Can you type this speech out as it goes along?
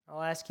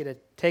ask you to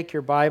take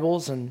your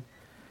Bibles and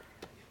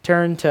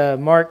turn to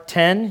Mark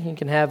 10. You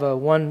can have a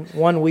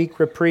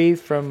one-week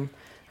reprieve from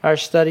our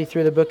study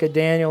through the book of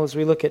Daniel as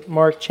we look at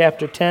Mark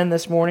chapter 10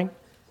 this morning.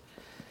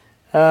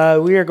 We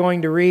are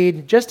going to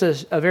read just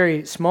a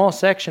very small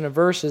section of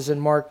verses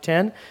in Mark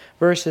 10,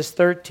 verses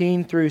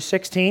 13 through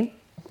 16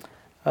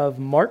 of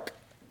Mark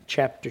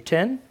chapter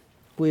 10.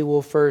 We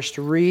will first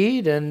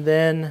read and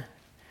then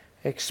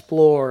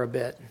explore a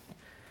bit.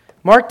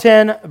 Mark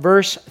 10,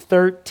 verse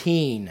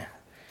 13.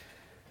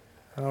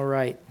 All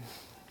right.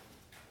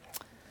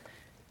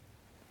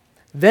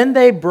 Then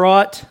they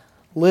brought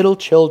little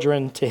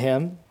children to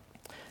him,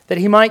 that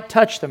he might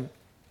touch them.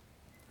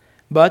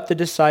 But the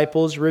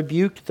disciples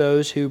rebuked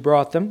those who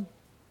brought them.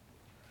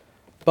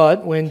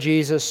 But when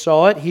Jesus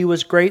saw it, he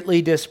was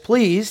greatly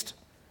displeased,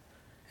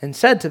 and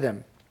said to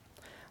them,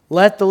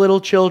 "Let the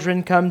little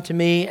children come to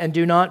me, and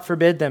do not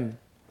forbid them,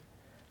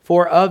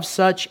 for of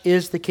such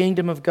is the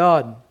kingdom of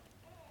God.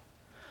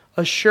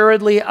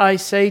 Assuredly I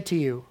say to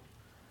you,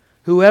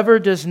 whoever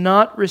does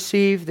not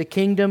receive the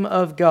kingdom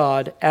of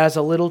God as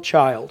a little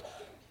child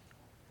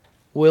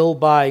will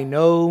by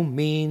no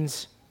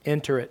means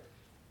enter it."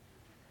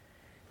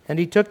 And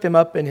he took them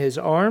up in his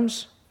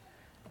arms,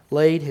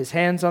 laid his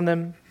hands on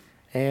them,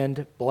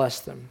 and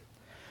blessed them.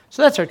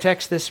 So that's our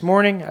text this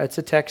morning. It's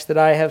a text that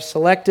I have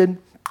selected.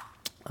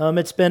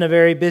 It's been a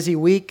very busy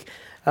week.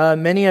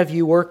 Many of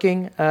you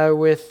working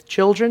with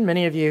children,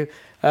 many of you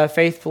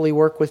faithfully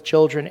work with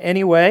children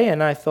anyway,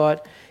 and I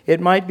thought it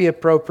might be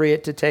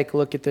appropriate to take a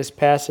look at this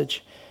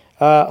passage.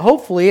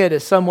 Hopefully it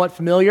is somewhat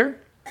familiar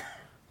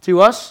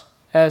to us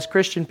as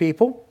Christian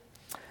people.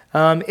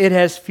 It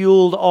has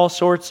fueled all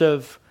sorts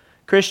of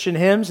Christian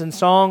hymns and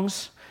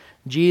songs.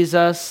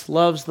 Jesus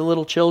loves the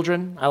little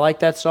children. I like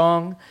that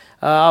song.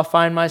 I'll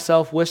find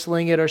myself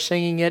whistling it or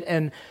singing it,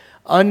 and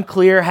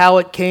unclear how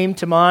it came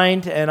to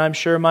mind, and I'm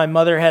sure my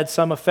mother had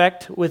some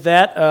effect with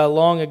that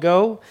long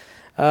ago.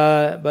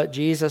 But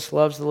Jesus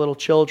loves the little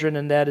children,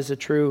 and that is a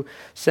true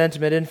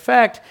sentiment. In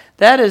fact,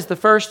 that is the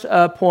first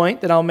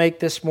point that I'll make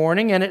this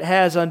morning, and it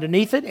has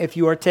underneath it, if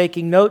you are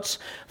taking notes,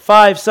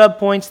 5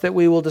 subpoints that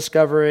we will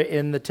discover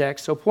in the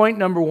text. So point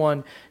number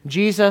 1,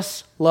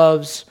 Jesus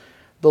loves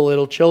the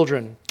little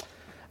children.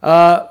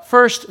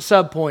 First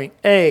subpoint,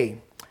 A,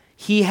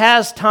 he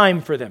has time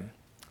for them.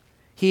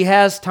 He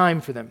has time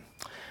for them.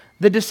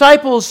 The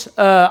disciples,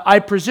 I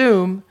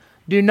presume,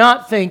 do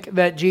not think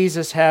that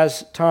Jesus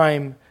has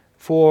time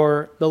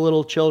for the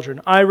little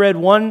children. I read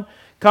one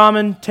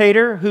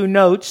commentator who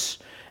notes,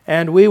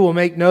 and we will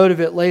make note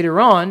of it later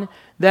on,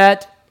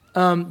 that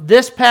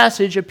this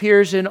passage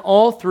appears in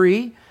all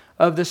 3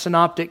 of the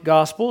synoptic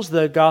gospels,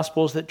 the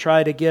gospels that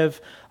try to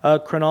give a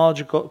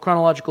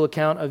chronological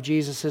account of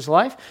Jesus'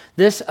 life.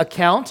 This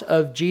account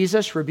of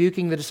Jesus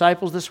rebuking the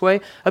disciples this way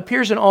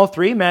appears in all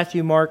 3,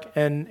 Matthew, Mark,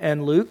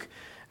 and Luke.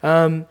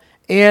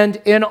 And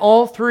in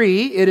all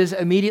 3, it is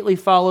immediately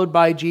followed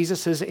by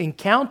Jesus'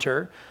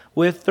 encounter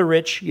with the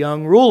rich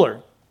young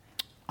ruler.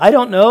 I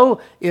don't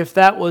know if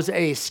that was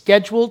a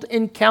scheduled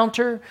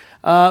encounter,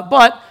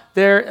 but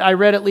I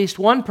read at least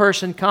one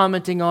person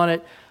commenting on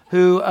it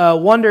who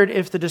wondered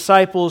if the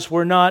disciples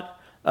were not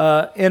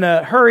in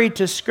a hurry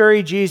to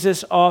scurry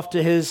Jesus off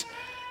to his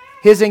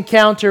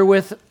encounter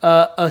with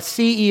a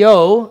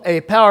CEO,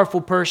 a powerful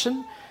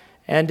person,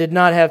 and did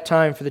not have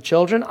time for the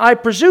children. I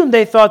presume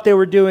they thought they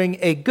were doing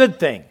a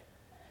good thing.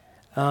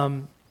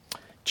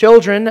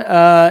 Children,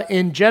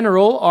 in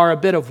general, are a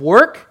bit of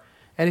work,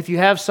 and if you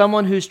have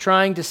someone who's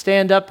trying to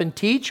stand up and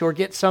teach or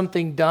get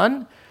something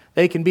done,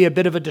 they can be a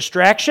bit of a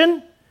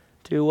distraction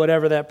to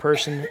whatever that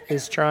person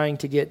is trying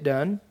to get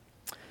done.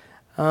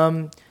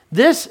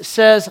 This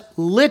says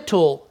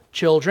little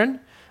children,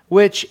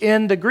 which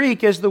in the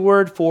Greek is the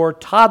word for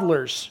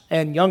toddlers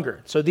and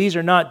younger. So these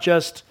are not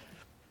just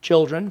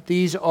children.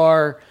 These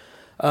are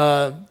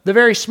the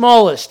very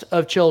smallest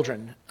of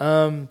children,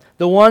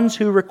 the ones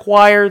who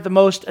require the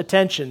most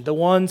attention, the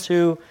ones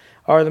who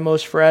are the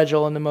most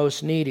fragile and the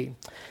most needy.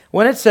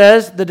 When it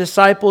says the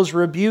disciples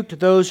rebuked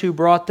those who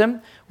brought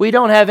them, we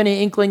don't have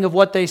any inkling of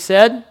what they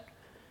said.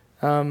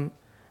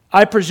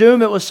 I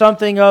presume it was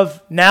something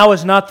of, now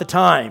is not the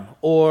time,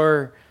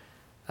 or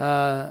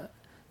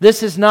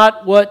this is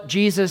not what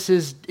Jesus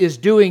is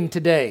doing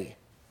today,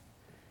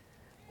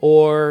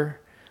 or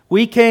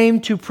we came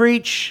to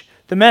preach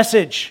the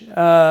message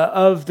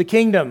of the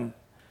kingdom.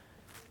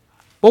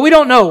 Well, we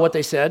don't know what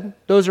they said.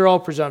 Those are all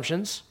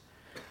presumptions.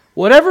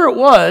 Whatever it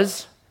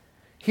was,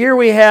 here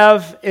we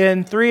have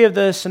in 3 of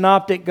the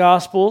synoptic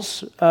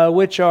gospels,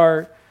 which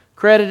are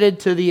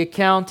credited to the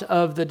account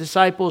of the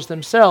disciples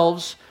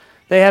themselves.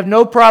 They have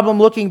no problem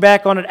looking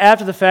back on it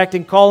after the fact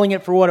and calling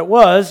it for what it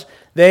was.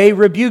 They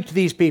rebuked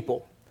these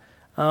people.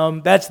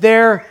 That's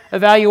their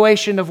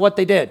evaluation of what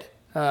they did.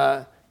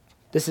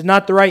 This is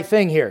not the right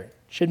thing here.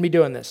 Shouldn't be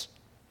doing this.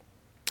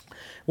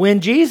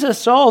 When Jesus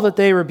saw that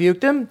they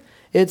rebuked him,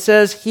 it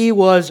says he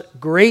was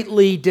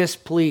greatly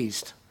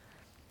displeased.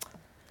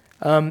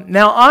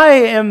 Now, I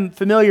am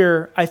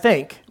familiar, I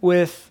think,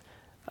 with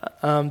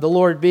the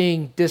Lord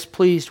being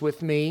displeased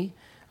with me.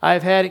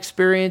 I've had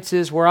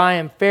experiences where I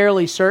am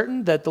fairly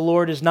certain that the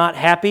Lord is not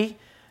happy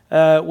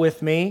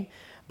with me,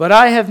 but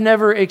I have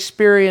never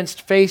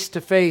experienced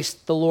face-to-face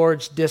the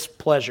Lord's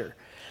displeasure.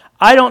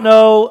 I don't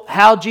know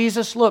how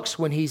Jesus looks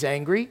when he's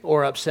angry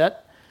or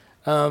upset,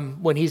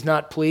 when he's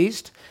not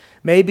pleased.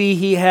 Maybe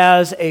he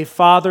has a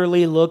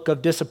fatherly look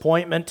of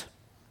disappointment.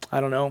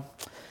 I don't know.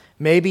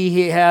 Maybe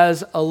he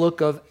has a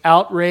look of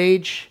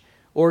outrage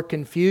or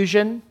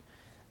confusion.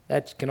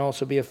 That can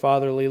also be a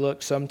fatherly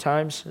look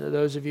sometimes.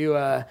 Those of you,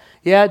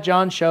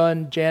 John's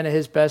showing Jana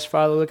his best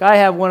fatherly look. I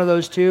have one of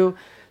those too.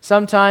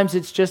 Sometimes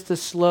it's just a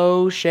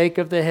slow shake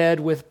of the head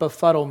with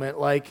befuddlement,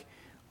 like,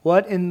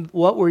 what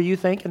were you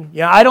thinking?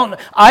 Yeah, I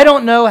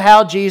don't know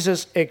how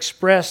Jesus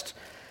expressed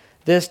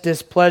this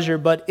displeasure,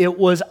 but it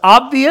was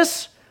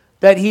obvious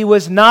that he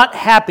was not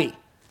happy.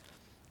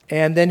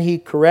 And then he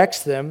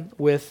corrects them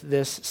with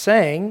this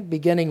saying,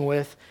 beginning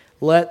with,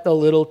 "Let the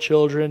little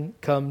children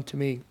come to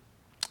me."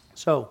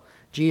 So,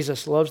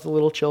 Jesus loves the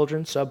little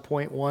children,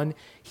 subpoint 1.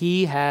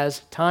 He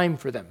has time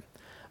for them.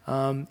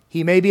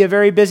 He may be a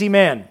very busy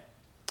man.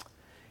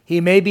 He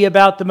may be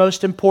about the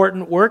most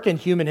important work in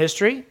human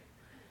history,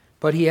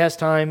 but he has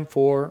time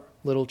for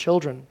little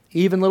children.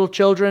 Even little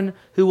children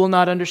who will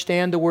not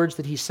understand the words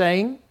that he's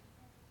saying,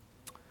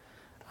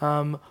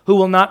 who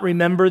will not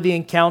remember the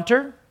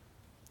encounter,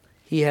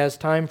 he has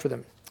time for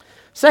them.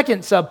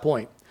 Second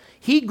subpoint,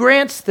 he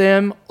grants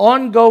them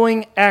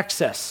ongoing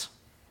access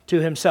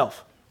to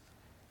himself.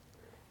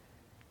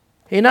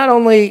 He not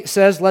only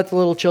says, "Let the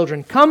little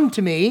children come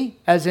to me,"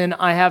 as in,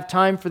 I have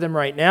time for them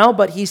right now,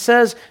 but he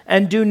says,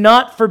 "And do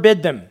not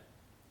forbid them."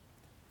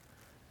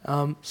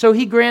 So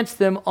he grants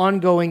them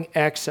ongoing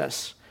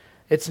access.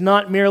 It's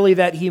not merely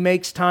that he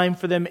makes time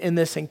for them in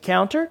this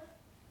encounter,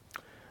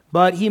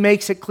 but he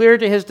makes it clear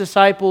to his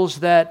disciples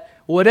that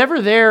whatever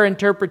their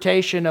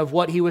interpretation of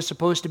what he was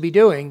supposed to be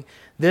doing,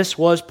 this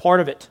was part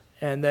of it,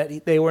 and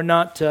that they were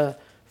not to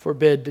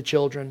forbid the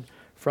children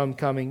from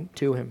coming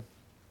to him.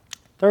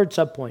 Third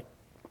subpoint.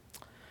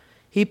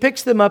 He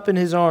picks them up in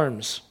his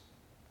arms.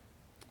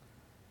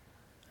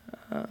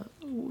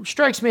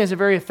 Strikes me as a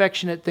very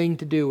affectionate thing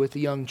to do with a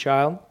young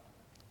child,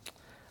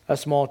 a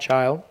small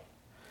child.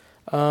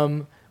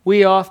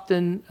 We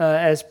often,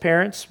 as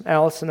parents,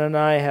 Allison and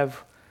I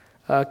have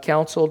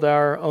counseled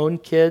our own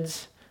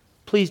kids.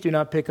 Please do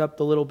not pick up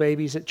the little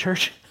babies at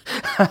church.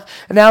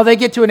 Now they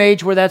get to an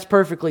age where that's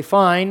perfectly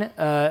fine,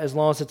 as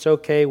long as it's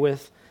okay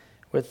with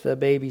the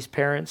baby's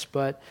parents.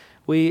 But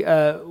we,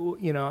 I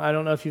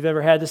don't know if you've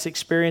ever had this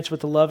experience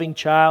with a loving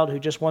child who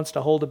just wants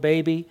to hold a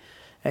baby,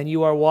 and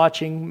you are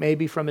watching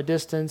maybe from a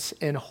distance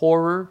in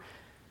horror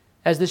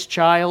as this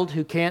child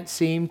who can't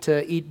seem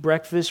to eat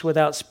breakfast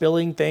without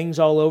spilling things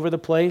all over the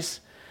place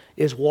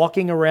is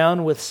walking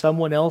around with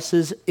someone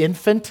else's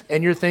infant,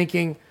 and you're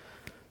thinking,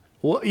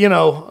 what?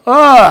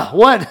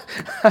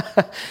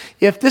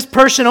 If this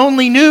person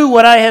only knew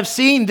what I have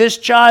seen this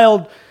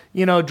child,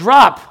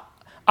 drop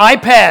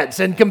iPads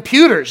and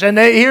computers, and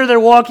here they're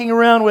walking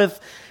around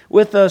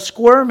with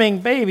squirming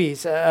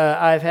babies.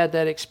 I've had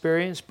that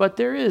experience, but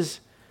there is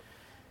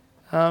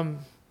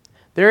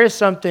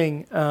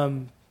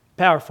something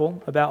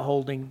powerful about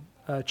holding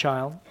a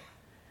child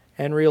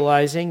and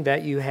realizing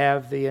that you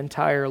have the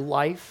entire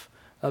life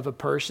of a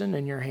person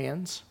in your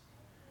hands,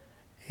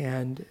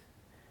 and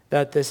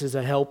that this is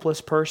a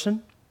helpless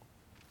person,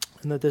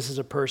 and that this is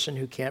a person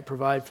who can't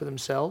provide for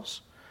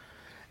themselves.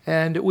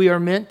 And we are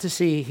meant to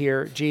see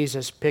here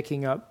Jesus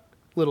picking up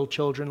little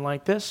children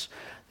like this.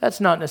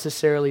 That's not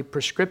necessarily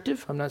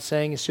prescriptive. I'm not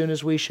saying as soon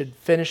as we should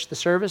finish the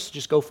service,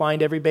 just go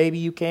find every baby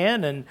you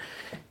can and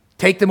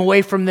take them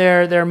away from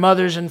their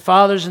mothers and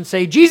fathers and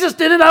say, "Jesus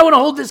did it, I want to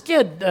hold this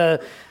kid."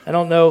 I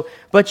don't know.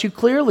 But you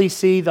clearly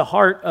see the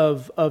heart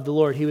of the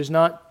Lord. He was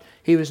not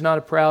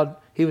a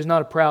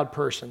proud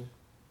person.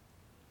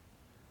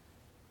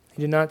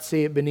 He did not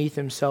see it beneath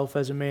himself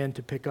as a man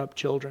to pick up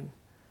children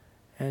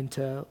and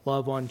to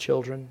love on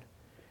children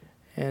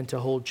and to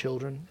hold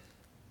children.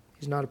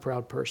 He's not a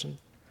proud person.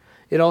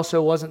 It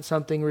also wasn't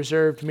something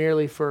reserved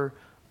merely for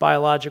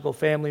biological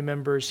family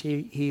members.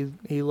 He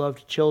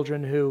loved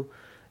children who,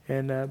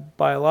 in a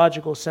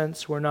biological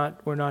sense, were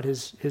not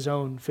his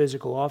own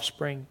physical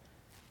offspring.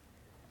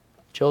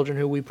 Children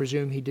who we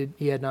presume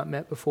he had not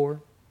met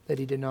before, that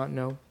he did not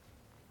know.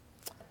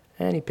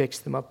 And he picks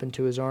them up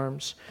into his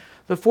arms.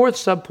 The fourth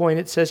subpoint,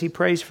 it says he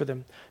prays for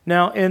them.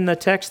 Now, in the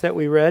text that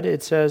we read,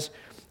 it says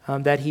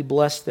that he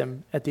blessed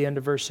them at the end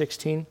of verse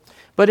 16.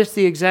 But it's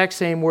the exact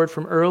same word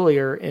from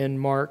earlier in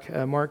Mark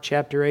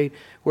chapter 8,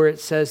 where it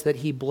says that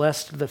he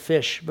blessed the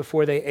fish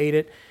before they ate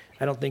it.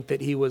 I don't think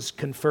that he was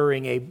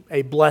conferring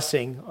a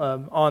blessing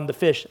on the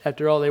fish.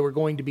 After all, they were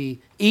going to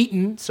be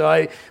eaten.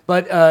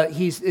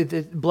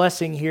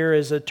 Blessing here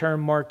is a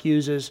term Mark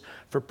uses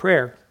for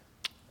prayer,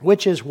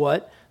 which is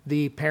what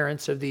the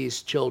parents of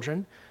these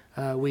children,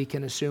 we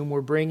can assume,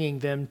 were bringing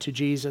them to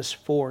Jesus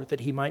for, that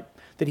he might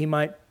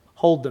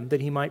hold them,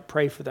 that he might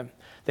pray for them.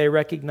 They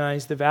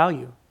recognized the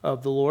value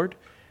of the Lord,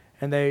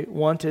 and they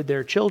wanted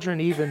their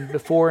children, even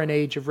before an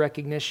age of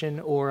recognition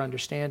or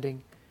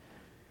understanding,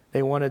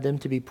 They wanted them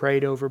to be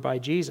prayed over by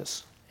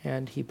Jesus,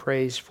 and he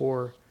prays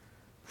for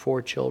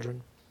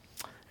children.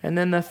 And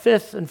then the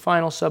fifth and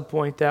final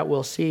subpoint that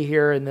we'll see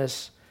here in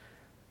this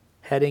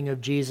heading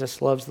of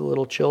Jesus loves the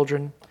little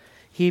children,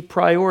 he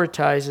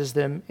prioritizes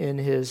them in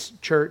his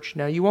church.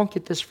 Now, you won't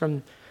get this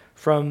from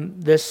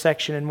this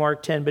section in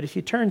Mark 10, but if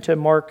you turn to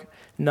Mark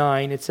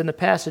 9, it's in the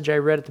passage I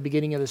read at the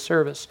beginning of the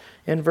service,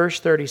 in verse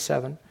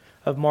 37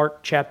 of Mark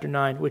chapter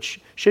 9, which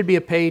should be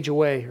a page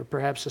away or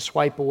perhaps a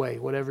swipe away,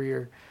 whatever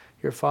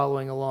you're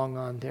following along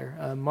on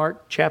there.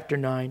 Mark chapter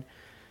 9,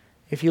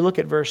 if you look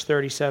at verse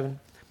 37,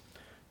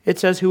 it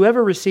says,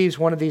 "Whoever receives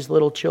one of these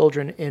little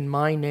children in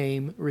my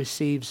name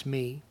receives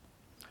me."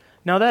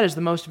 Now that is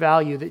the most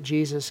value that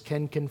Jesus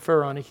can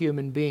confer on a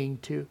human being,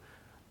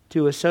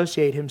 to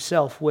associate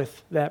himself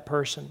with that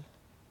person.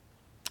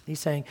 He's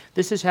saying,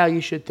 this is how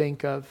you should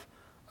think of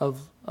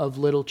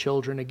little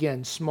children,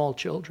 again, small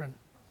children,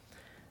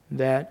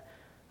 that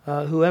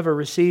whoever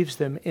receives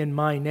them in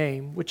my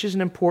name, which is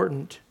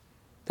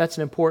that's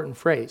an important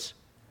phrase.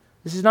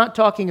 This is not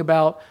talking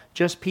about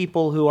just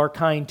people who are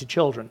kind to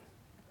children.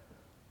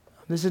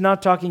 This is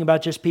not talking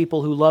about just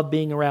people who love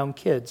being around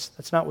kids.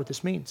 That's not what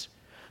this means.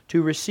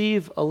 To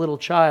receive a little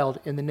child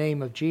in the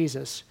name of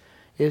Jesus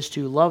is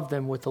to love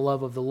them with the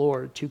love of the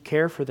Lord, to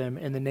care for them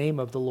in the name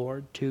of the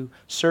Lord, to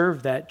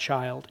serve that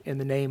child in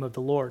the name of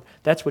the Lord.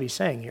 That's what he's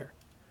saying here.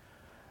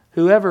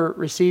 Whoever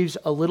receives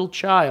a little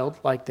child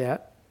like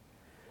that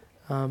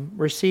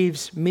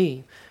receives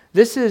me.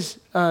 This is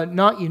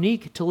not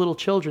unique to little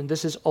children.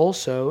 This is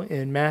also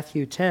in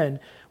Matthew 10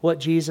 what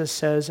Jesus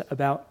says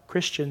about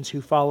Christians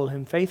who follow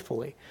him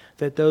faithfully,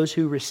 that those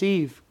who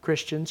receive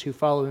Christians who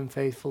follow him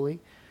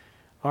faithfully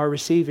are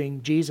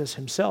receiving Jesus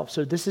himself.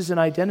 So this is an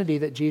identity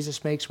that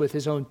Jesus makes with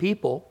his own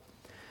people,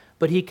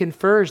 but he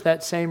confers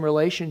that same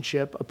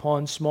relationship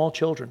upon small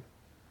children,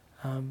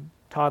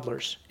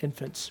 toddlers,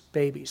 infants,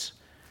 babies.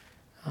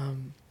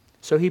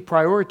 So he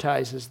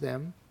prioritizes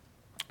them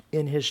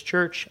in his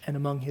church and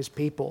among his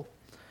people.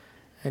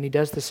 And he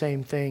does the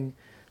same thing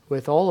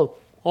with all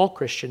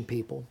Christian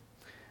people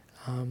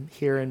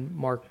here in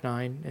Mark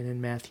 9 and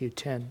in Matthew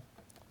 10.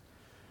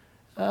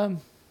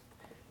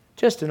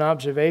 Just an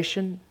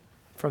observation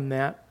from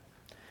that.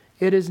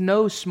 It is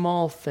no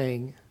small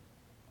thing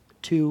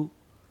to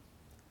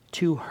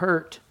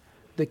hurt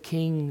the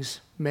king's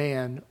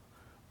man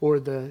or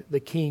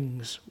the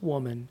king's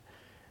woman.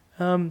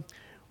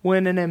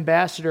 When an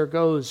ambassador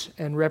goes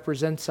and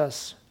represents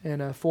us in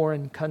a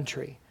foreign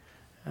country,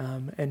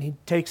 and he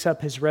takes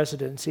up his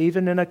residence,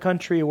 even in a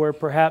country where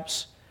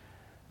perhaps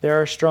there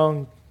are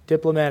strong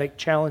diplomatic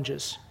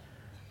challenges,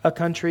 a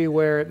country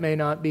where it may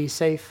not be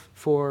safe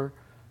for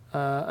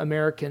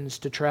Americans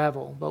to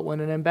travel. But when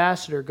an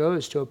ambassador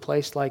goes to a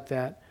place like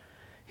that,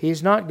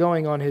 he's not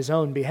going on his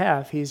own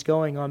behalf, he's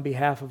going on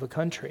behalf of a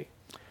country.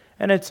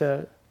 And it's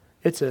a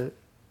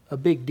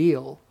big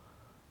deal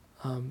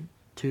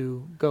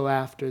to go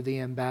after the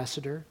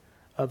ambassador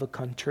of a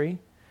country.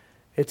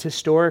 It's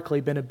historically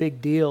been a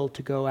big deal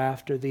to go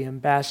after the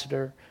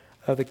ambassador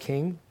of a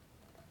king.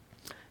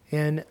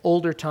 In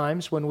older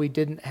times, when we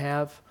didn't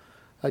have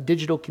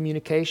digital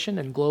communication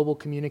and global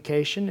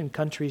communication, and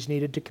countries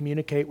needed to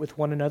communicate with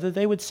one another,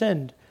 they would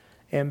send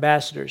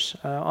ambassadors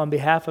on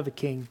behalf of a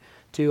king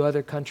to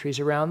other countries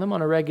around them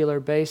on a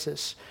regular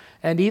basis.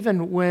 And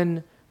even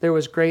when there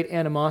was great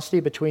animosity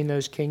between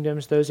those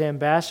kingdoms, those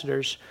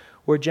ambassadors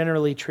were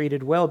generally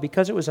treated well,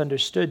 because it was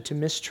understood to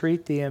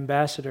mistreat the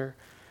ambassador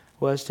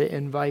was to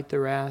invite the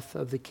wrath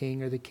of the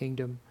king or the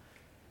kingdom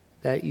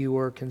that you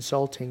were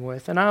consulting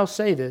with. And I'll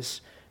say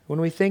this, when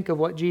we think of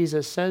what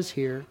Jesus says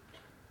here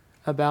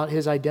about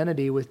his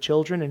identity with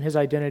children and his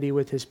identity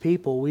with his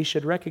people, we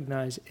should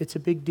recognize it's a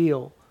big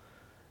deal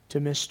to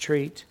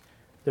mistreat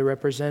the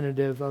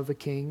representative of a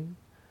king,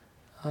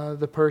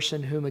 the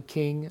person whom a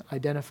king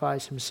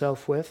identifies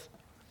himself with.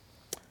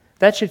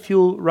 That should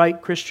fuel right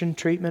Christian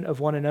treatment of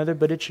one another,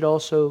 but it should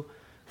also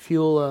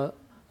fuel a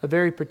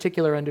very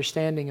particular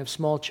understanding of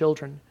small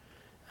children.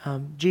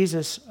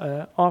 Jesus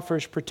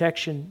offers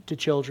protection to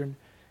children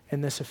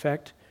in this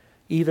effect,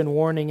 even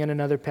warning in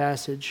another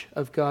passage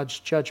of God's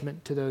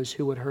judgment to those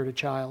who would hurt a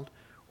child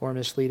or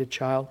mislead a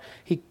child.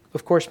 He,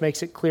 of course,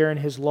 makes it clear in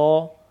his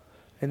law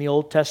in the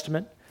Old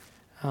Testament,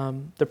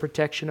 the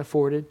protection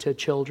afforded to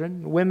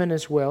children, women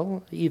as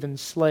well, even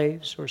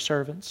slaves or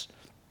servants,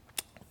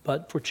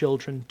 but for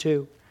children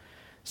too.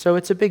 So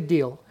it's a big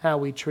deal how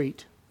we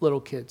treat little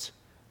kids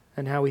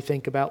and how we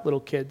think about little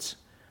kids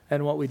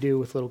and what we do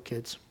with little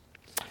kids.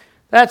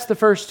 That's the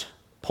first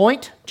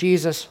point.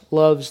 Jesus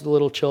loves the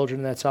little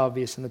children. That's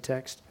obvious in the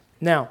text.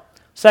 Now,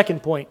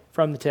 second point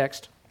from the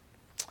text.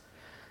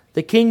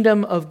 The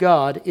kingdom of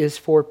God is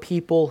for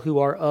people who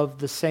are of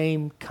the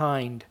same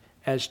kind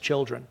as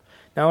children.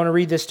 Now I want to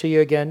read this to you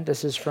again.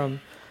 This is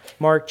from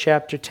Mark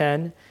chapter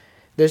 10.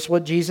 This is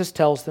what Jesus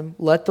tells them.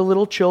 Let the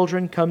little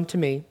children come to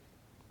me,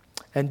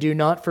 and do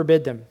not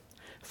forbid them,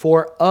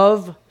 for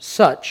of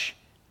such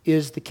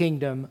is the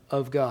kingdom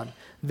of God.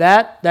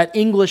 That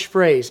English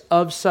phrase,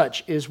 of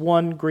such, is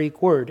one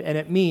Greek word, and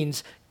it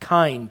means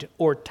kind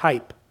or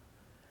type.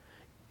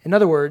 In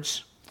other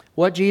words,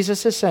 what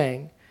Jesus is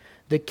saying,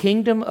 the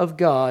kingdom of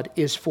God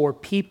is for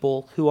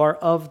people who are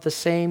of the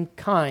same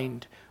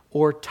kind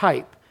or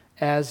type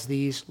as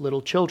these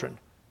little children,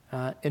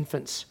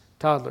 infants,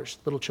 toddlers,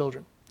 little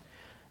children.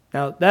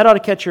 Now, that ought to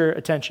catch your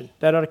attention.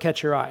 That ought to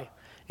catch your eye.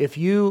 If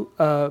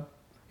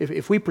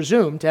we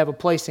presume to have a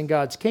place in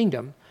God's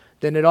kingdom,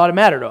 then it ought to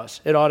matter to us.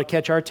 It ought to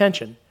catch our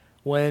attention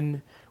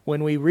when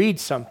we read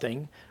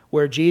something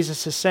where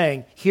Jesus is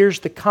saying, here's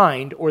the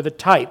kind or the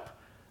type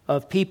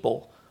of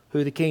people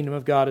who the kingdom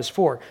of God is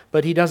for.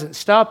 But he doesn't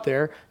stop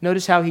there.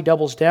 Notice how he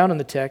doubles down in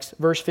the text.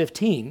 Verse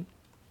 15.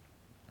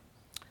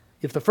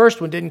 If the first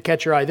one didn't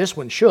catch your eye, this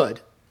one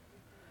should.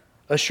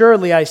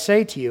 Assuredly, I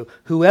say to you,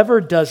 whoever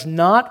does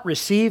not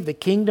receive the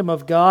kingdom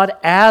of God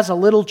as a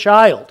little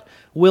child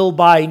will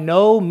by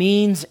no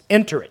means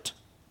enter it.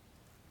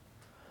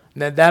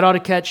 Now, that ought to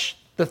catch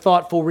the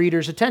thoughtful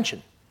reader's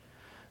attention.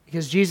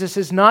 Because Jesus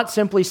is not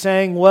simply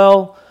saying,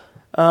 well,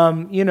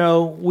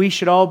 we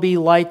should all be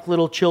like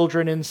little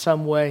children in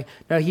some way.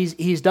 Now,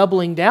 he's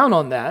doubling down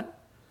on that.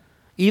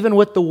 Even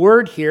with the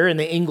word here, in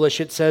the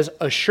English it says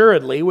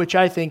assuredly, which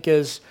I think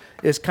is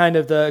kind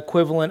of the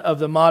equivalent of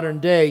the modern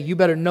day. You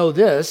better know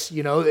this,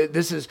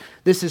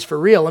 this is for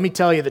real. Let me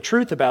tell you the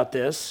truth about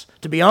this,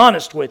 to be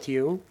honest with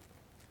you.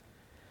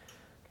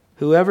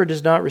 Whoever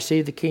does not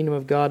receive the kingdom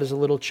of God as a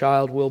little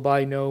child will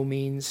by no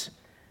means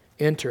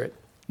enter it.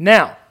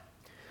 Now,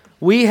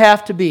 we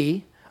have to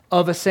be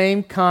of a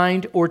same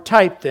kind or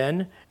type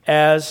then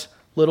as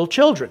little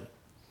children.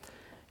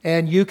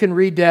 And you can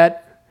read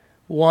that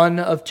one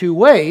of two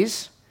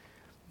ways.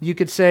 You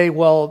could say,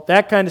 well,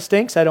 that kind of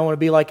stinks. I don't want to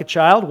be like a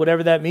child.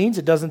 Whatever that means,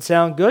 it doesn't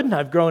sound good. And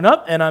I've grown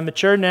up and I'm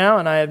mature now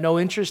and I have no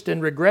interest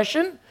in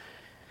regression.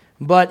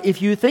 But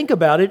if you think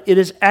about it, it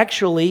is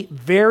actually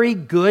very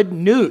good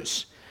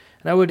news.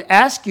 And I would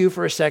ask you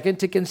for a second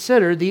to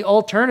consider the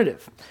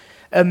alternative.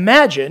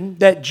 Imagine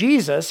that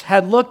Jesus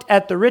had looked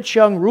at the rich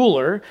young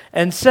ruler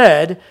and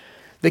said,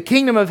 the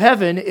kingdom of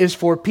heaven is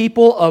for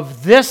people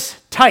of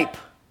this type.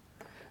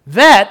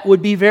 That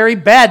would be very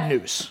bad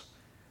news.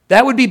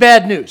 That would be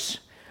bad news.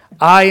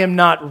 I am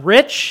not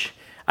rich.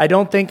 I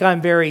don't think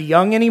I'm very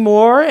young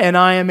anymore, and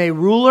I am a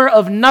ruler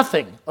of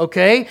nothing,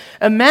 okay?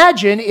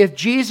 Imagine if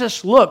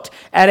Jesus looked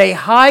at a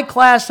high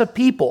class of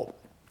people.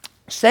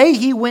 Say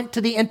he went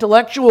to the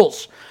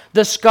intellectuals,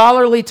 the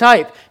scholarly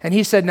type, and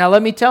he said, now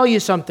let me tell you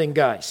something,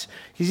 guys.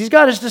 He's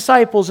got his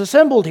disciples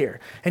assembled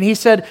here. And he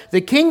said, the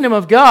kingdom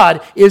of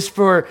God is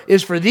for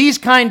these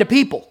kind of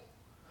people.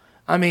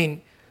 I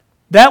mean,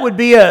 that would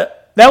be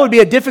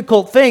a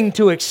difficult thing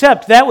to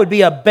accept. That would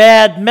be a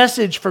bad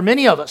message for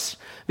many of us.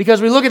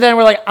 Because we look at that and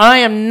we're like, I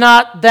am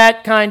not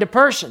that kind of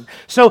person.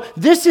 So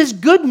this is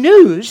good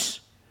news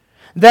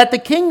that the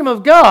kingdom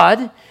of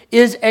God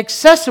is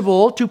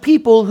accessible to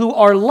people who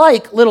are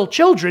like little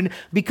children,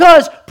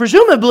 because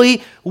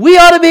presumably we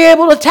ought to be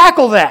able to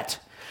tackle that.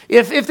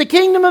 If the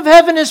kingdom of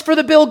heaven is for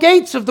the Bill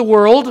Gates of the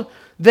world,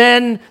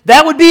 then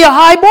that would be a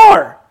high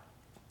bar.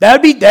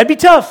 That'd be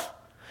tough.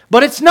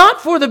 But it's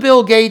not for the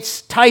Bill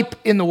Gates type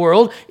in the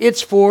world,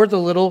 it's for the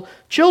little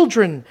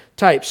children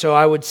type. So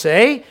I would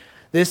say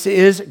this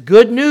is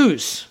good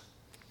news.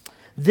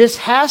 This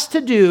has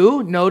to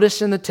do,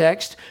 notice in the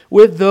text,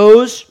 with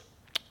those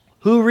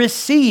who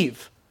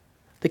receive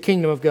the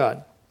kingdom of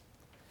God.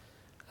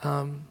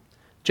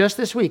 Just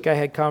this week, I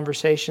had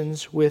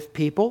conversations with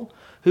people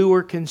who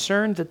were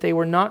concerned that they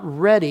were not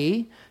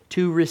ready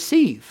to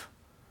receive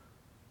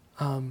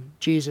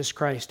Jesus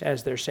Christ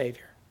as their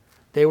Savior.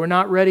 They were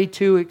not ready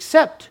to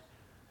accept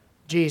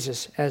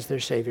Jesus as their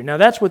Savior. Now,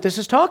 that's what this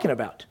is talking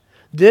about.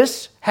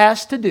 This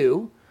has to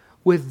do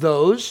with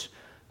those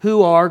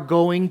who are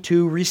going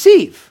to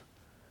receive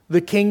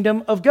the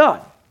kingdom of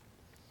God.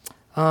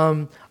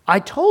 I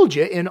told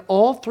you in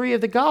all three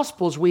of the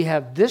Gospels we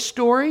have this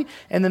story,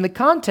 and then the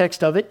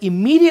context of it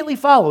immediately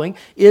following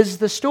is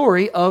the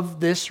story of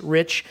this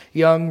rich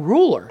young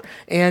ruler.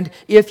 And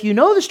if you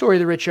know the story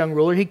of the rich young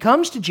ruler, he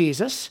comes to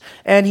Jesus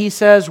and he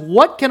says,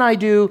 what can I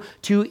do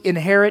to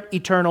inherit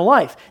eternal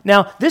life?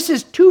 Now, this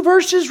is 2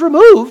 verses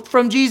removed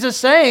from Jesus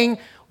saying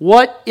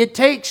what it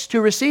takes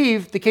to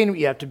receive the kingdom.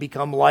 You have to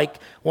become like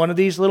one of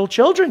these little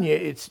children.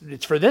 It's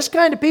for this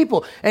kind of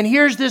people. And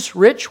here's this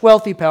rich,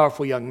 wealthy,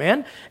 powerful young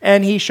man,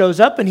 and he shows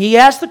up and he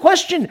asks the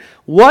question,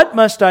 what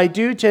must I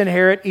do to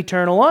inherit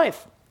eternal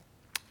life?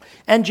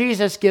 And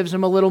Jesus gives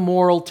him a little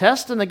moral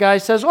test, and the guy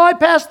says, I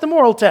passed the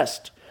moral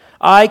test.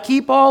 I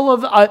keep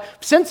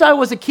since I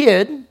was a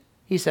kid,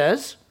 he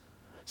says,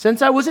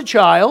 since I was a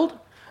child,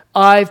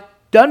 I've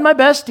done my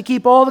best to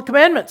keep all the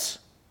commandments.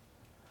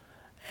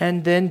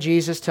 And then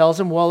Jesus tells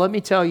him, well, let me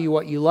tell you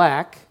what you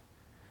lack.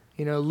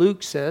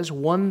 Luke says,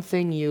 one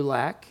thing you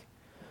lack.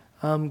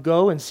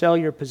 Go and sell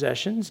your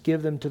possessions,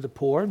 give them to the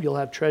poor, you'll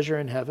have treasure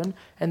in heaven,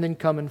 and then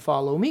come and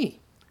follow me.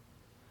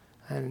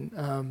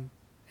 And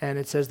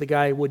it says the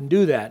guy wouldn't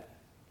do that.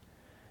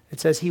 It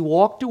says he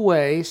walked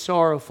away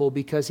sorrowful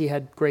because he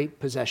had great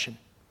possession.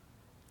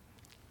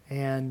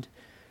 And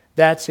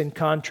That's in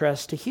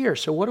contrast to here.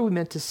 So what are we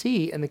meant to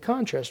see in the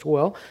contrast?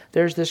 Well,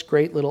 there's this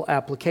great little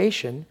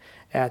application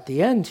at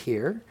the end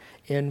here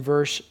in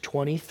verse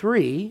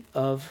 23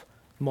 of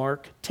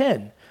Mark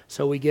 10.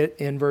 So we get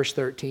in verse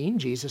 13,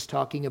 Jesus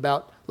talking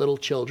about little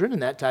children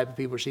and that type of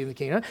people receiving the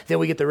kingdom. Then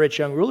we get the rich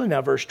young ruler.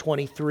 Now verse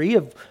 23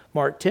 of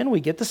Mark 10, we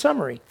get the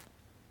summary.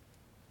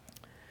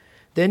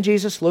 Then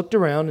Jesus looked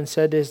around and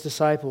said to his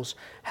disciples,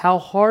 "How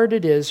hard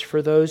it is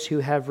for those who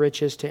have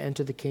riches to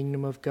enter the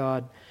kingdom of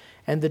God."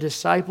 And the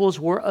disciples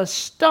were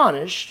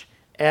astonished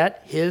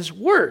at his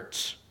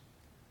words.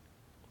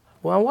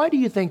 Well, why do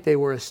you think they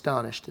were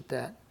astonished at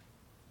that?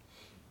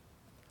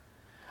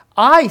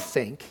 I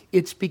think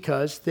it's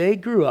because they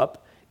grew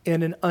up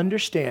in an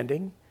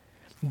understanding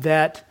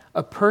that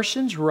a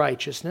person's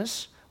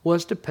righteousness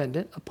was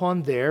dependent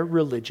upon their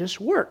religious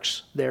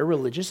works, their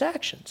religious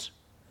actions.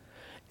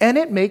 And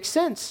it makes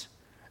sense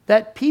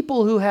that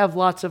people who have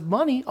lots of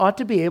money ought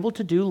to be able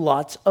to do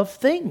lots of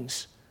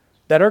things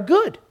that are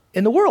good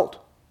in the world,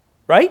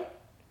 right?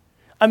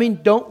 I mean,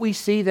 don't we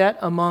see that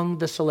among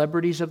the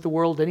celebrities of the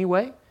world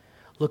anyway?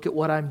 Look at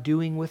what I'm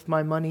doing with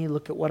my money.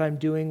 Look at what I'm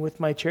doing with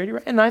my charity.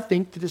 And I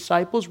think the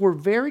disciples were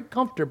very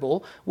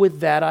comfortable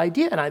with that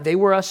idea. And they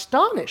were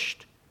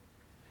astonished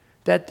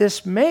that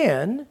this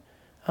man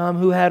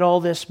who had all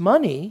this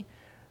money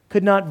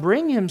could not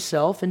bring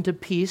himself into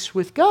peace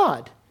with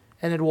God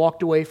and had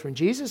walked away from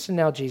Jesus. And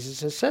now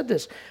Jesus has said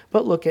this.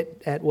 But look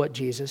at what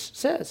Jesus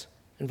says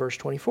in verse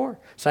 24.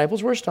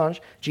 Disciples were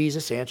astonished.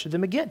 Jesus answered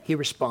them again. He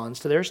responds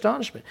to their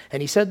astonishment.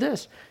 And he said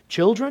this,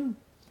 "Children,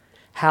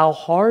 how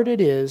hard it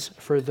is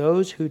for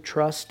those who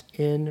trust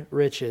in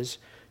riches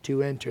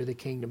to enter the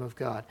kingdom of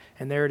God."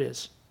 And there it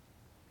is.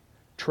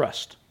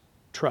 Trust,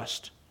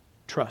 trust,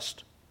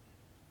 trust.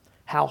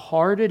 How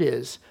hard it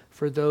is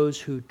for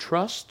those who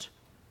trust,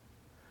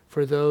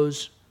 for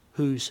those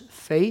whose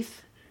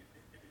faith,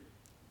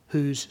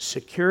 whose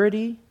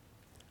security,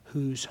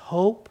 whose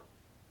hope,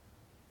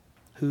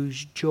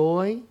 whose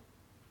joy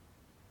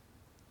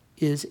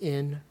is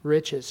in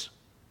riches.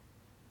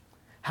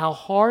 How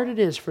hard it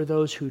is for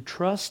those who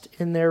trust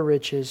in their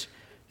riches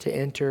to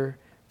enter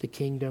the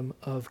kingdom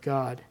of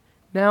God.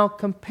 Now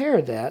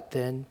compare that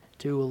then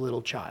to a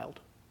little child.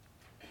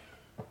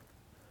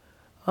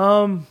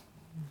 Got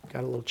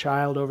a little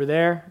child over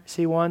there.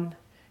 See one?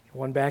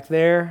 One back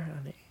there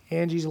on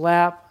Angie's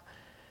lap.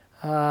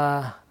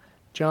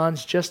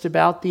 John's just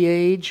about the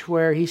age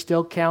where he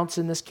still counts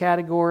in this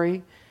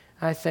category,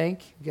 I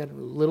think. You got a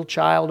little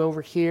child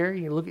over here.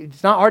 You look.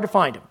 It's not hard to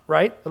find him,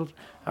 right?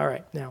 All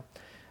right, now.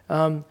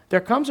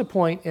 There comes a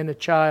point in a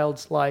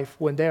child's life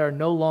when they are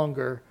no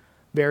longer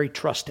very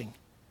trusting.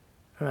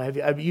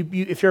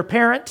 If you're a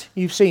parent,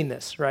 you've seen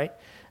this, right?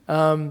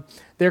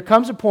 There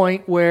comes a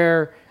point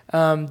where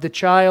the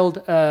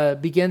child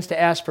begins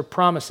to ask for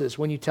promises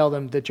when you tell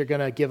them that you're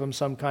going to give them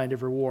some kind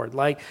of reward.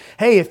 Like,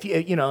 hey, if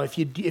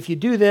you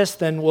do this,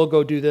 then we'll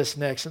go do this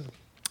next.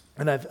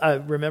 And I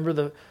remember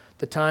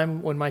the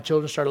time when my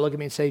children started looking at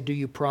me and say, "Do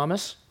you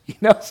promise?" You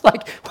know, it's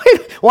like,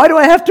 wait, why do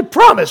I have to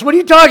promise? What are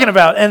you talking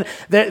about? And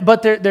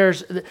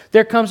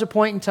there comes a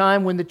point in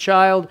time when the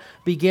child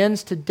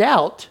begins to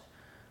doubt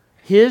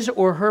his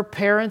or her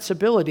parents'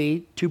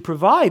 ability to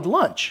provide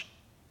lunch.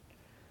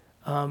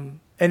 And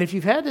if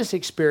you've had this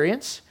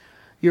experience,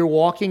 you're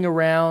walking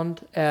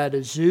around at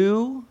a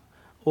zoo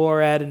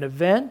or at an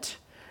event,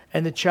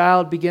 and the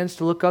child begins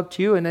to look up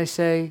to you and they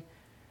say,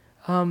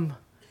 "When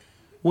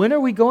are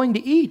we going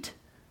to eat?"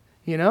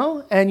 You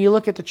know, and you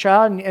look at the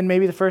child and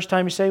maybe the first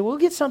time you say, "We'll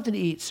get something to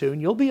eat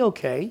soon. You'll be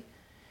okay."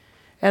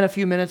 And a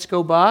few minutes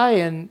go by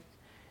and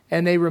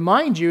they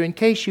remind you, in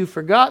case you've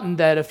forgotten,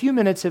 that a few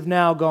minutes have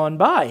now gone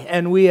by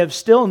and we have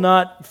still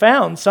not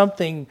found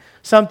something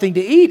to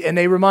eat. And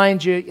they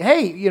remind you,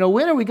 "Hey,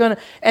 when are we going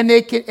to?" And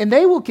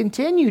they will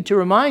continue to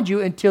remind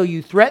you until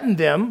you threaten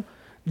them,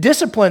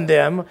 discipline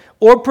them,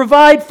 or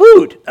provide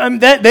food.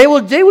 They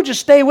will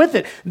just stay with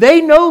it. They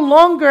no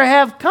longer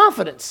have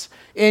confidence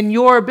in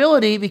your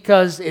ability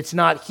because it's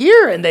not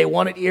here and they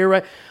want it here.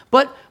 Right?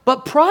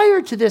 But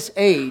prior to this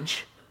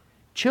age,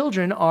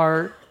 children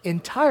are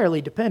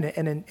entirely dependent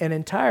and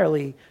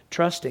entirely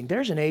trusting.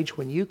 There's an age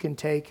when you can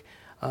take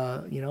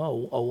a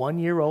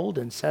 1-year-old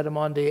and set them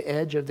on the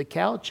edge of the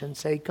couch and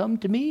say, "Come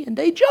to me," and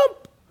they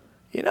jump.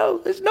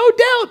 There's no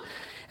doubt.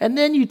 And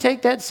then you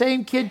take that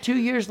same kid 2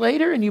 years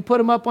later and you put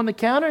them up on the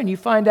counter and you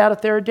find out if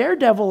they're a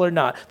daredevil or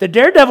not. The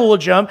daredevil will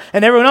jump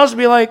and everyone else will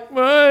be like,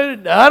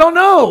 "I don't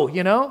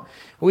know."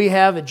 We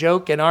have a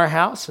joke in our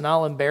house and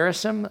I'll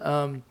embarrass him.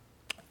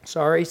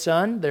 "Sorry,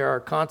 son, there are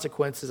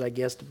consequences, I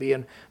guess, to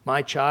being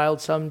my child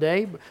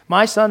someday."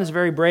 My son is a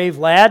very brave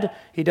lad.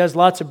 He does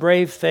lots of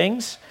brave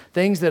things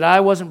that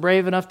I wasn't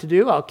brave enough to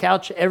do. I'll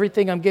couch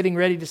everything I'm getting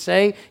ready to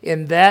say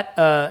in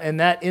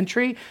that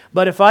entry.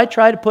 But if I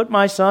try to put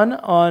my son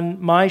on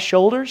my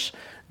shoulders,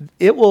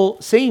 it will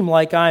seem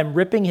like I'm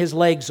ripping his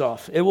legs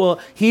off.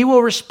 He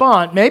will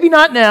respond. Maybe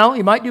not now.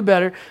 He might do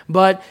better.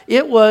 But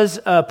it was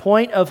a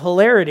point of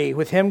hilarity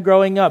with him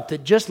growing up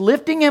that just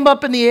lifting him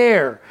up in the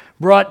air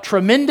brought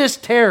tremendous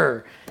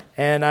terror.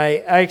 And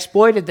I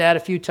exploited that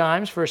a few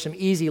times for some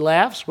easy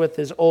laughs with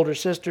his older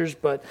sisters,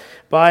 but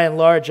by and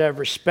large, I've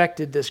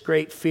respected this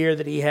great fear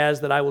that he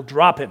has that I will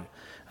drop him.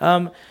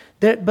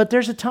 But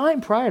there's a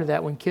time prior to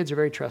that when kids are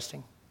very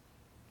trusting,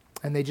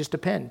 and they just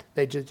depend.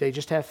 They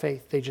just have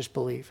faith. They just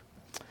believe.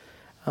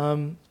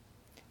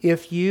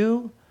 If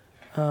you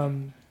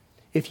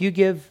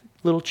give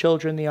little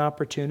children the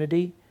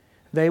opportunity,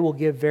 they will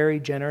give very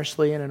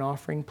generously in an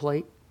offering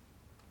plate.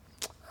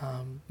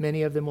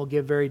 Many of them will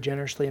give very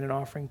generously in an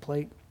offering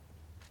plate.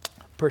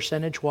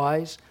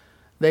 Percentage-wise,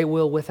 they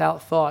will,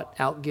 without thought,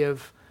 outgive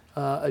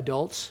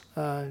adults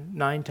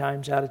 9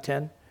 times out of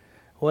 10.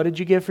 What did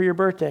you give for your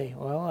birthday?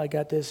 Well, I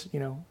got this,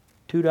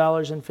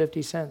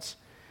 $2.50.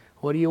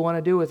 What do you want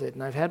to do with it?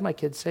 And I've had my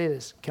kids say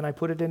this. Can I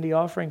put it in the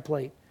offering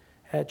plate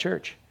at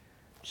church?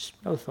 Just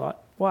no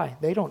thought. Why?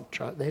 They don't.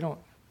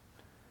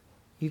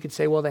 You could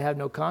say, well, they have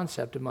no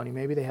concept of money.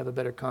 Maybe they have a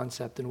better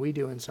concept than we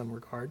do in some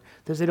regard,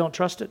 because they don't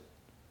trust it.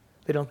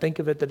 They don't think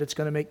of it that it's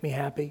going to make me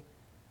happy.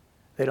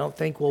 They don't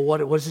think, well,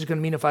 what is this going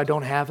to mean if I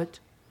don't have it?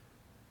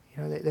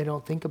 They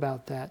don't think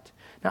about that.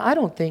 Now, I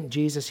don't think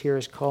Jesus here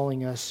is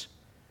calling us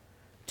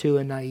to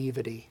a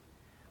naivety,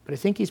 but I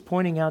think he's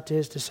pointing out to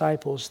his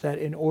disciples that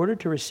in order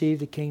to receive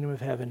the kingdom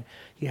of heaven,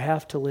 you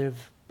have to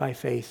live by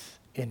faith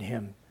in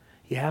him.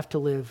 You have to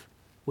live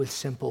with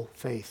simple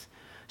faith.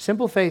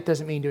 Simple faith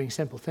doesn't mean doing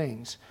simple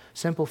things.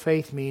 Simple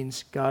faith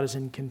means God is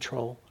in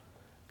control.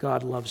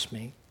 God loves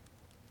me.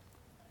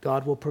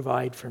 God will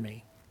provide for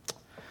me.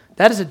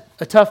 That is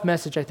a tough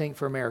message, I think,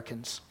 for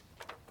Americans,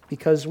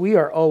 because we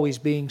are always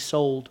being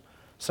sold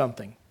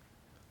something.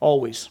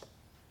 Always.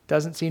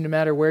 Doesn't seem to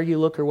matter where you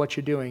look or what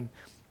you're doing.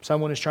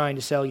 Someone is trying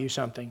to sell you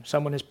something.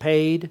 Someone has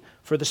paid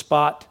for the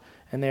spot,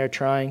 and they are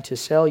trying to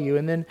sell you.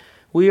 And then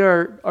we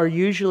are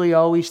usually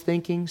always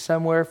thinking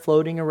somewhere,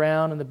 floating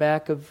around in the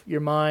back of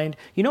your mind,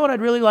 you know what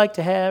I'd really like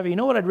to have? You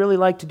know what I'd really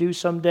like to do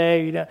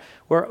someday?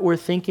 We're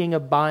thinking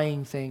of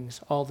buying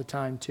things all the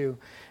time too.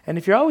 And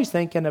if you're always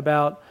thinking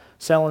about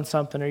selling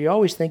something, or you're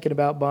always thinking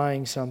about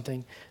buying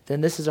something,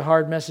 then this is a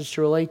hard message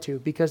to relate to,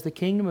 because the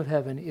kingdom of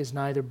heaven is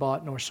neither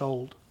bought nor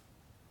sold.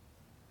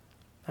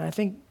 And I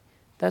think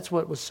that's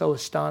what was so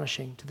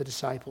astonishing to the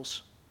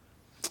disciples.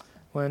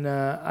 When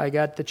I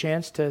got the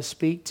chance to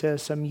speak to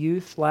some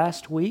youth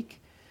last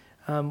week,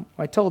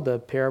 I told the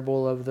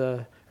parable of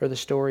the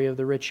story of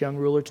the rich young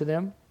ruler to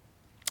them.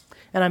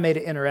 And I made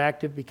it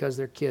interactive because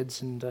they're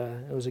kids, and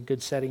it was a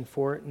good setting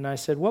for it. And I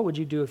said, what would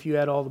you do if you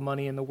had all the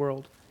money in the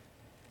world?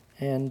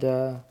 And,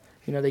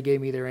 they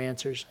gave me their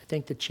answers. I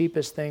think the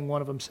cheapest thing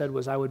one of them said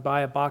was, I would buy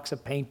a box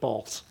of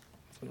paintballs.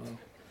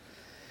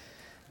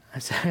 I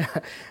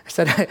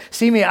said,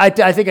 see me. I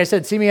think I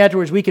said, see me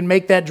afterwards. We can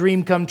make that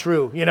dream come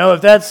true.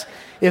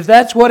 If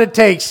that's what it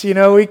takes,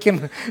 we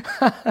can.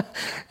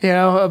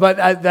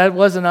 But that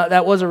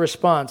was a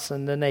response,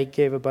 and then they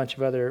gave a bunch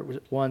of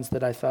other ones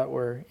that I thought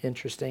were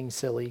interesting,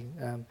 silly.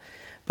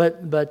 Then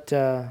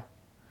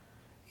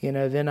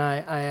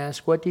I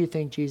asked, what do you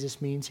think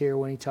Jesus means here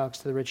when he talks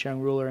to the rich young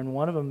ruler? And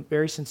one of them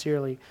very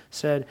sincerely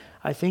said,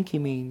 I think he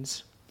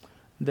means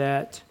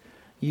that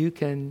you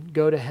can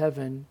go to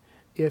heaven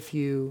if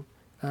you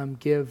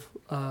give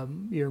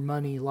your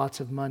money, lots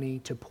of money,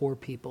 to poor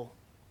people.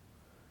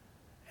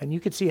 And you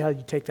could see how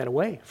you take that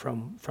away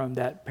from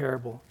that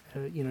parable.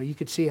 You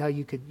could see how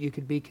you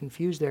could be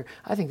confused there.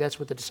 I think that's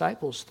what the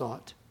disciples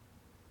thought.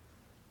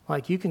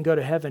 Like, you can go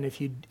to heaven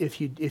if you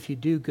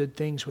do good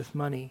things with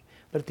money,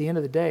 but at the end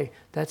of the day,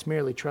 that's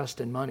merely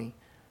trust in money.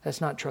 That's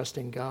not trust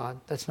in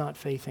God. That's not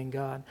faith in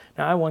God.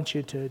 Now, I want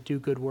you to do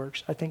good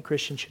works. I think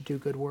Christians should do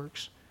good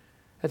works.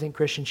 I think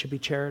Christians should be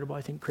charitable.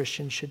 I think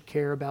Christians should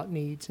care about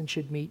needs and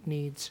should meet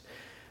needs.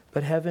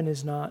 But heaven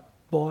is not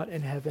bought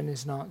and heaven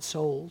is not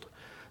sold.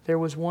 There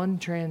was one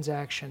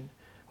transaction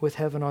with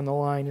heaven on the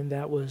line, and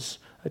that was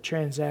a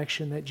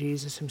transaction that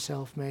Jesus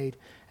himself made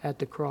at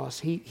the cross.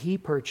 He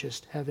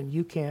purchased heaven.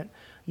 You can't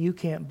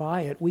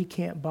buy it. We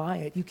can't buy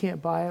it. You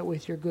can't buy it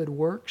with your good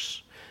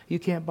works. You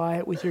can't buy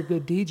it with your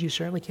good deeds. You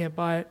certainly can't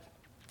buy it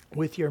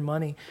with your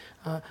money.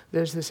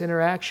 There's this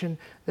interaction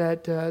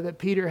that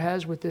Peter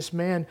has with this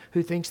man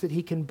who thinks that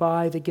he can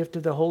buy the gift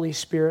of the Holy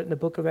Spirit in the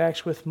book of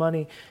Acts with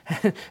money.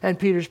 And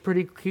Peter's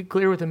pretty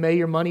clear with him, may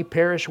your money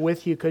perish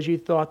with you, because you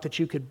thought that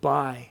you could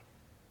buy.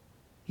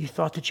 You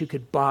thought that you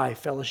could buy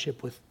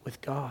fellowship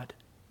with God.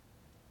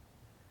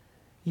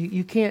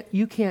 You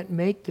can't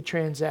make the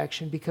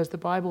transaction, because the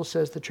Bible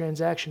says the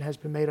transaction has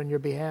been made on your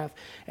behalf.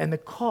 And the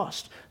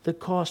cost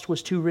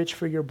was too rich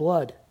for your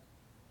blood.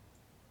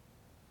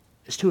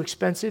 It's too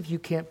expensive. You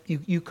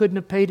couldn't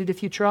have paid it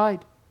if you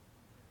tried.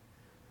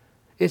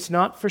 It's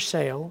not for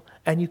sale,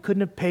 and you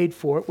couldn't have paid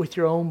for it with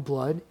your own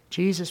blood.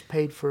 Jesus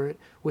paid for it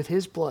with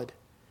his blood.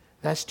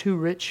 That's too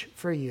rich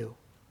for you.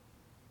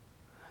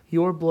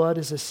 Your blood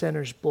is a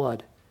sinner's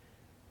blood.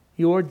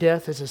 Your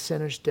death is a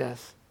sinner's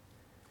death.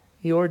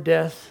 Your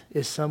death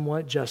is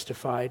somewhat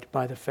justified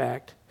by the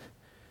fact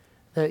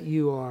that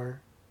you are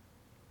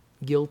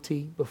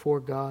guilty before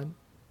God.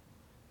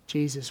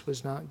 Jesus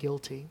was not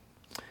guilty.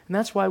 And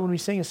that's why when we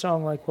sing a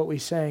song like what we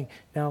sang,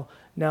 now,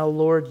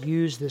 Lord,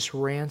 use this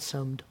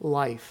ransomed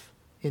life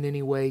in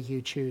any way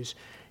you choose.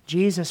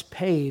 Jesus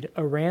paid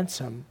a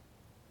ransom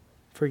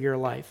for your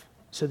life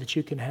so that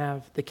you can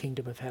have the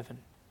kingdom of heaven.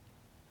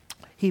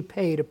 He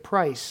paid a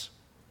price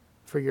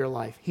for your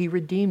life. He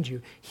redeemed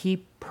you.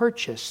 He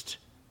purchased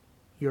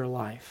your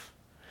life.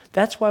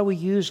 That's why we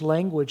use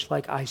language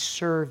like I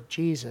serve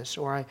Jesus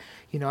or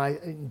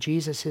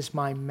Jesus is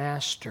my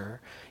master.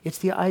 It's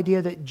the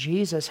idea that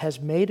Jesus has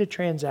made a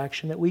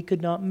transaction that we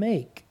could not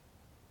make.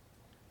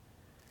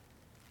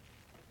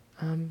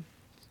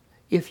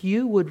 If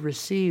you would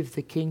receive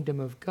the kingdom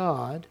of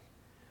God,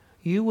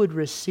 you would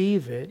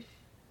receive it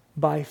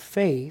by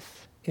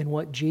faith in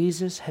what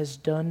Jesus has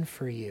done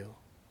for you.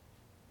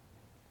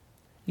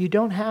 You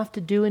don't have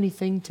to do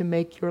anything to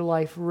make your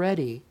life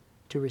ready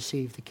to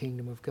receive the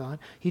kingdom of God.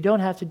 You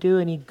don't have to do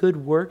any good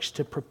works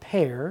to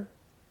prepare.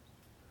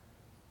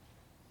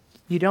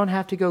 You don't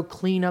have to go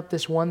clean up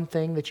this one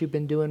thing that you've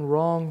been doing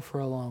wrong for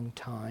a long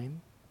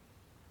time.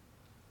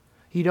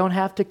 You don't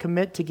have to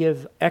commit to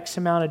give X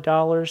amount of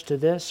dollars to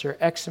this or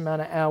X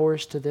amount of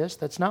hours to this.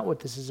 That's not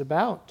what this is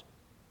about.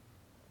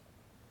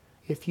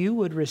 If you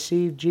would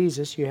receive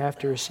Jesus, you have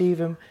to receive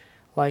him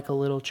like a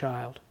little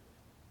child.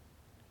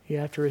 You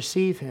have to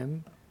receive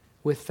him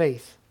with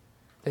faith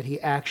that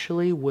he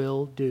actually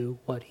will do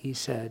what he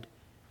said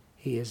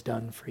he has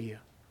done for you.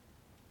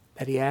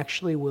 That he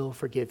actually will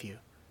forgive you.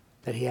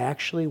 That he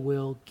actually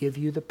will give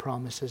you the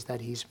promises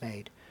that he's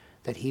made.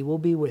 That he will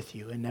be with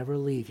you and never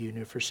leave you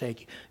nor forsake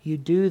you. You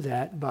do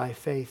that by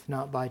faith,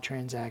 not by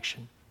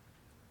transaction.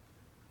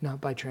 Not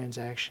by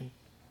transaction.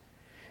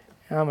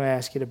 And I'm going to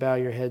ask you to bow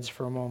your heads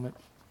for a moment.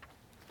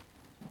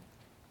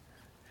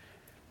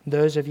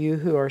 Those of you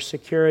who are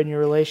secure in your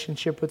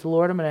relationship with the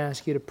Lord, I'm going to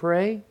ask you to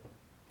pray.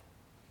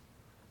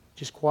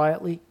 Just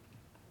quietly.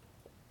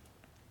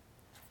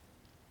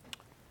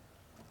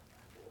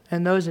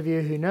 And those of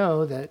you who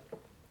know that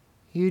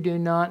you do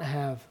not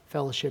have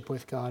fellowship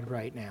with God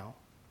right now,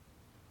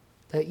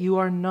 that you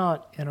are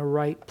not in a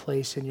right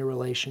place in your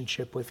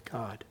relationship with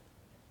God,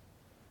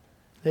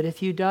 that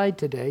if you died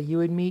today, you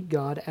would meet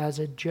God as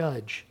a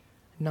judge,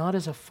 not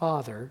as a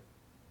father,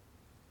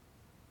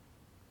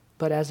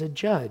 but as a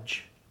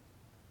judge.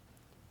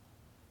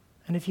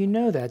 And if you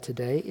know that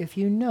today, if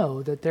you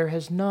know that there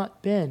has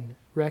not been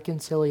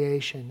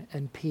reconciliation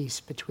and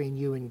peace between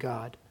you and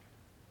God,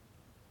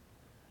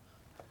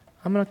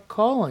 I'm going to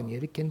call on you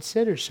to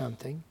consider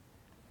something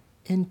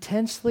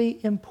intensely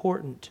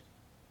important.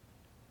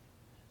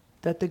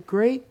 That the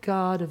great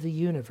God of the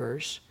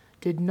universe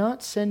did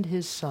not send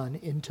his Son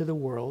into the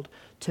world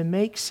to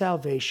make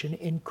salvation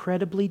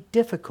incredibly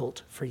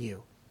difficult for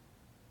you.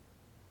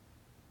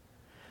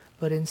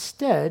 But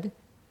instead,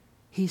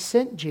 he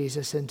sent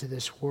Jesus into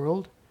this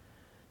world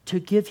to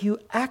give you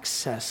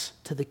access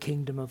to the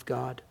kingdom of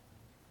God.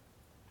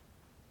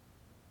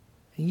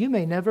 And you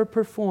may never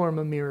perform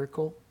a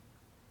miracle.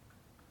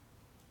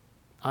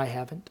 I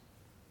haven't.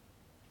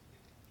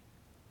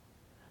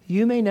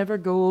 You may never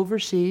go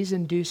overseas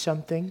and do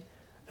something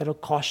that'll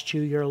cost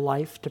you your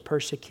life to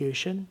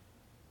persecution.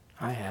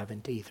 I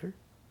haven't either.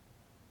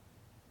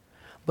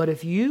 But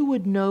if you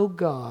would know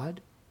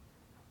God,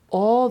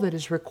 all that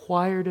is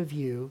required of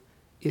you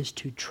is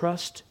to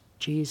trust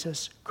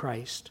Jesus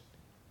Christ.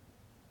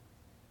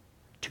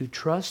 To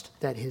trust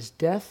that his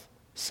death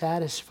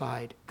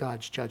satisfied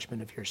God's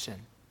judgment of your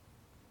sin.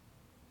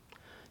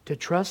 To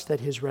trust that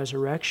his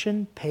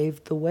resurrection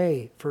paved the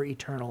way for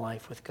eternal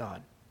life with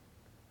God.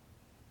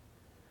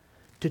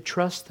 To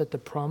trust that the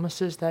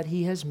promises that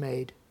he has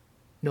made,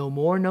 no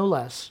more, no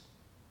less,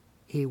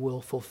 he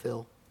will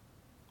fulfill.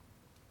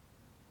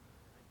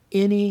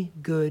 Any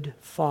good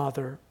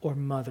father or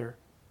mother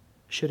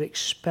should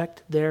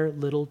expect their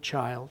little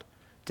child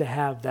to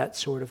have that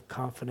sort of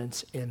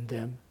confidence in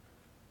them.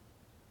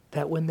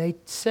 That when they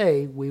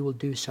say we will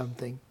do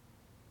something,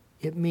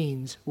 it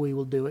means we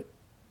will do it.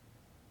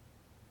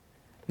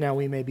 Now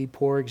we may be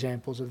poor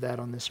examples of that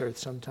on this earth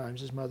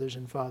sometimes as mothers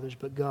and fathers,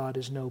 but God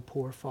is no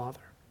poor father.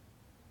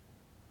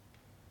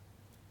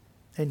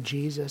 And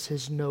Jesus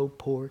is no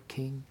poor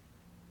king.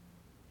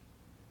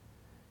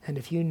 And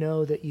if you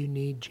know that you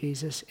need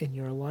Jesus in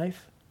your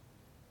life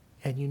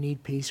and you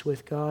need peace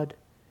with God,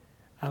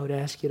 I would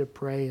ask you to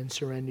pray and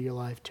surrender your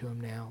life to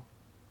him now.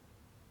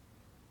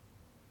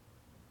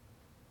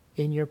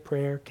 In your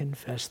prayer,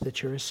 confess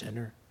that you're a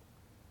sinner.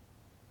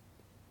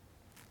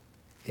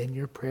 In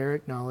your prayer,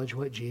 acknowledge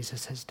what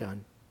Jesus has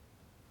done.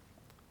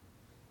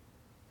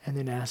 And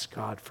then ask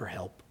God for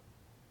help.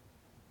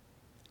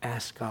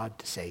 Ask God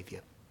to save you.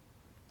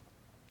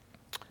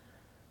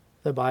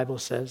 The Bible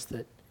says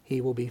that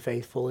he will be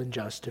faithful and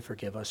just to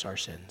forgive us our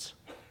sins.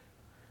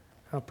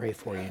 I'll pray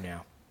for you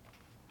now.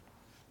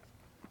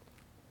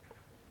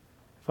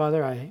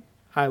 Father,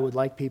 I would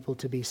like people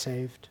to be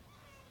saved.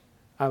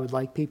 I would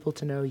like people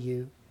to know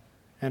you,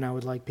 and I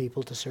would like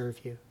people to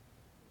serve you.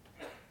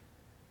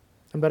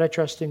 But I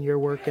trust in your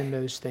work in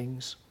those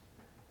things.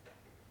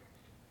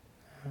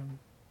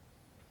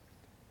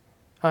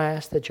 I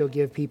ask that you'll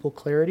give people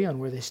clarity on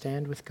where they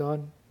stand with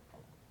God.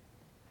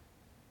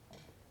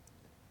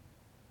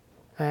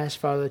 I ask,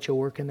 Father, that you'll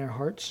work in their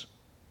hearts.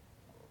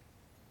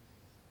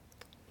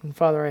 And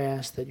Father, I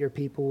ask that your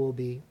people will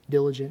be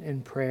diligent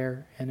in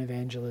prayer and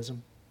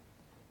evangelism.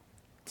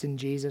 It's in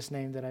Jesus'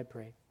 name that I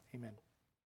pray. Amen.